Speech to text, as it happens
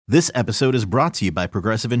This episode is brought to you by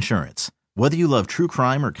Progressive Insurance. Whether you love true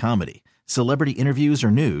crime or comedy, celebrity interviews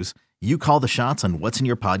or news, you call the shots on what's in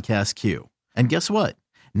your podcast queue. And guess what?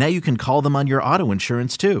 Now you can call them on your auto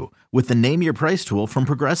insurance too with the Name Your Price tool from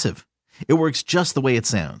Progressive. It works just the way it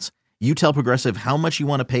sounds. You tell Progressive how much you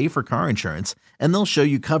want to pay for car insurance, and they'll show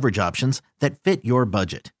you coverage options that fit your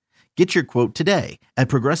budget. Get your quote today at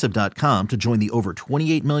Progressive.com to join the over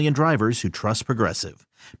 28 million drivers who trust Progressive.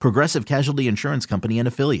 Progressive Casualty Insurance Company and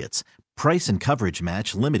Affiliates. Price and coverage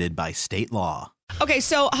match limited by state law. Okay,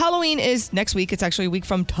 so Halloween is next week. It's actually a week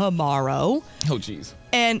from tomorrow. Oh, geez.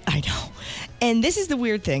 And I know. And this is the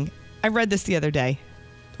weird thing. I read this the other day.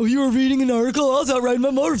 Oh, you were reading an article? I was out riding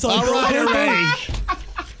my motorcycle. All right, already.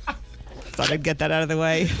 Thought I'd get that out of the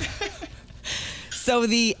way. So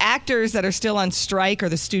the actors that are still on strike, or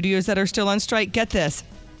the studios that are still on strike, get this.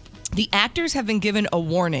 The actors have been given a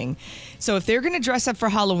warning. So if they're going to dress up for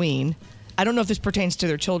Halloween, I don't know if this pertains to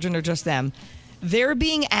their children or just them, they're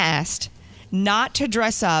being asked not to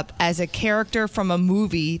dress up as a character from a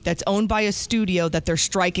movie that's owned by a studio that they're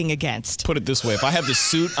striking against. Put it this way. If I have the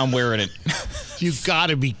suit, I'm wearing it. You've got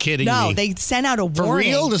to be kidding me. No, they sent out a warning. For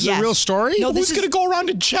real? This is a real story? No, Who's going to go around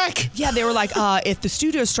and check? Yeah, they were like, if the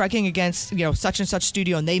studio's striking against, such and such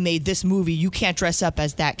studio and they made this movie, you can't dress up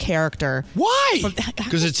as that character. Why?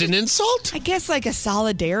 Because it's an insult? I guess like a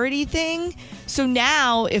solidarity thing. So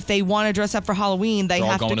now, if they want to dress up for Halloween, They're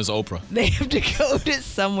all going as Oprah. They have to go to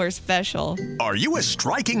somewhere special. Are you a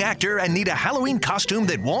striking actor and need a Halloween costume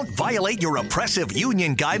that won't violate your oppressive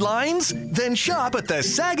union guidelines? Then shop at the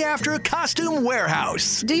SAG-AFTRA Costume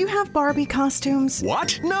Warehouse. Do you have Barbie costumes?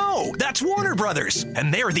 What? No, that's Warner Brothers,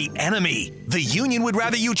 and they're the enemy. The union would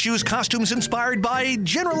rather you choose costumes inspired by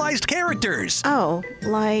generalized characters. Oh,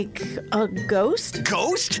 like a ghost?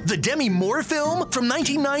 Ghost? The Demi Moore film from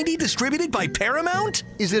 1990 distributed by Paramount?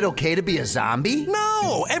 Is it okay to be a zombie?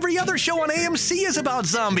 No, every other show on AMC is about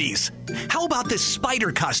zombies. How about this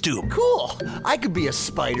spider costume? Cool. I could be a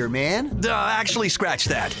Spider-Man. Actually, scratch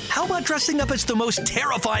that. How about dressing up as the most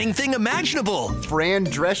terrifying thing imaginable? Fran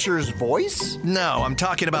Drescher's voice? No, I'm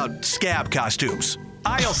talking about scab costumes.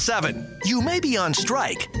 Aisle 7. You may be on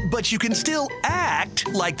strike, but you can still act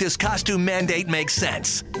like this costume mandate makes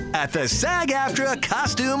sense at the SAG-AFTRA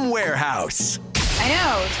Costume Warehouse. I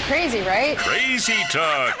know, it's crazy, right? Crazy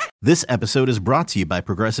talk. This episode is brought to you by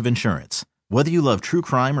Progressive Insurance. Whether you love true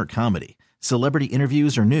crime or comedy, celebrity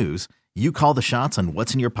interviews or news, you call the shots on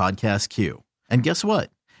what's in your podcast queue. And guess what?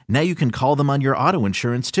 Now you can call them on your auto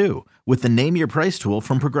insurance too with the Name Your Price tool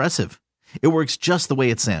from Progressive. It works just the way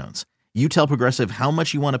it sounds. You tell Progressive how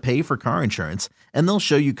much you want to pay for car insurance, and they'll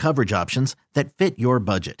show you coverage options that fit your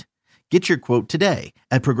budget. Get your quote today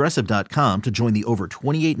at Progressive.com to join the over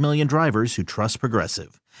 28 million drivers who trust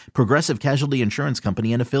Progressive. Progressive Casualty Insurance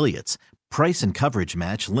Company and Affiliates. Price and coverage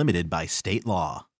match limited by state law.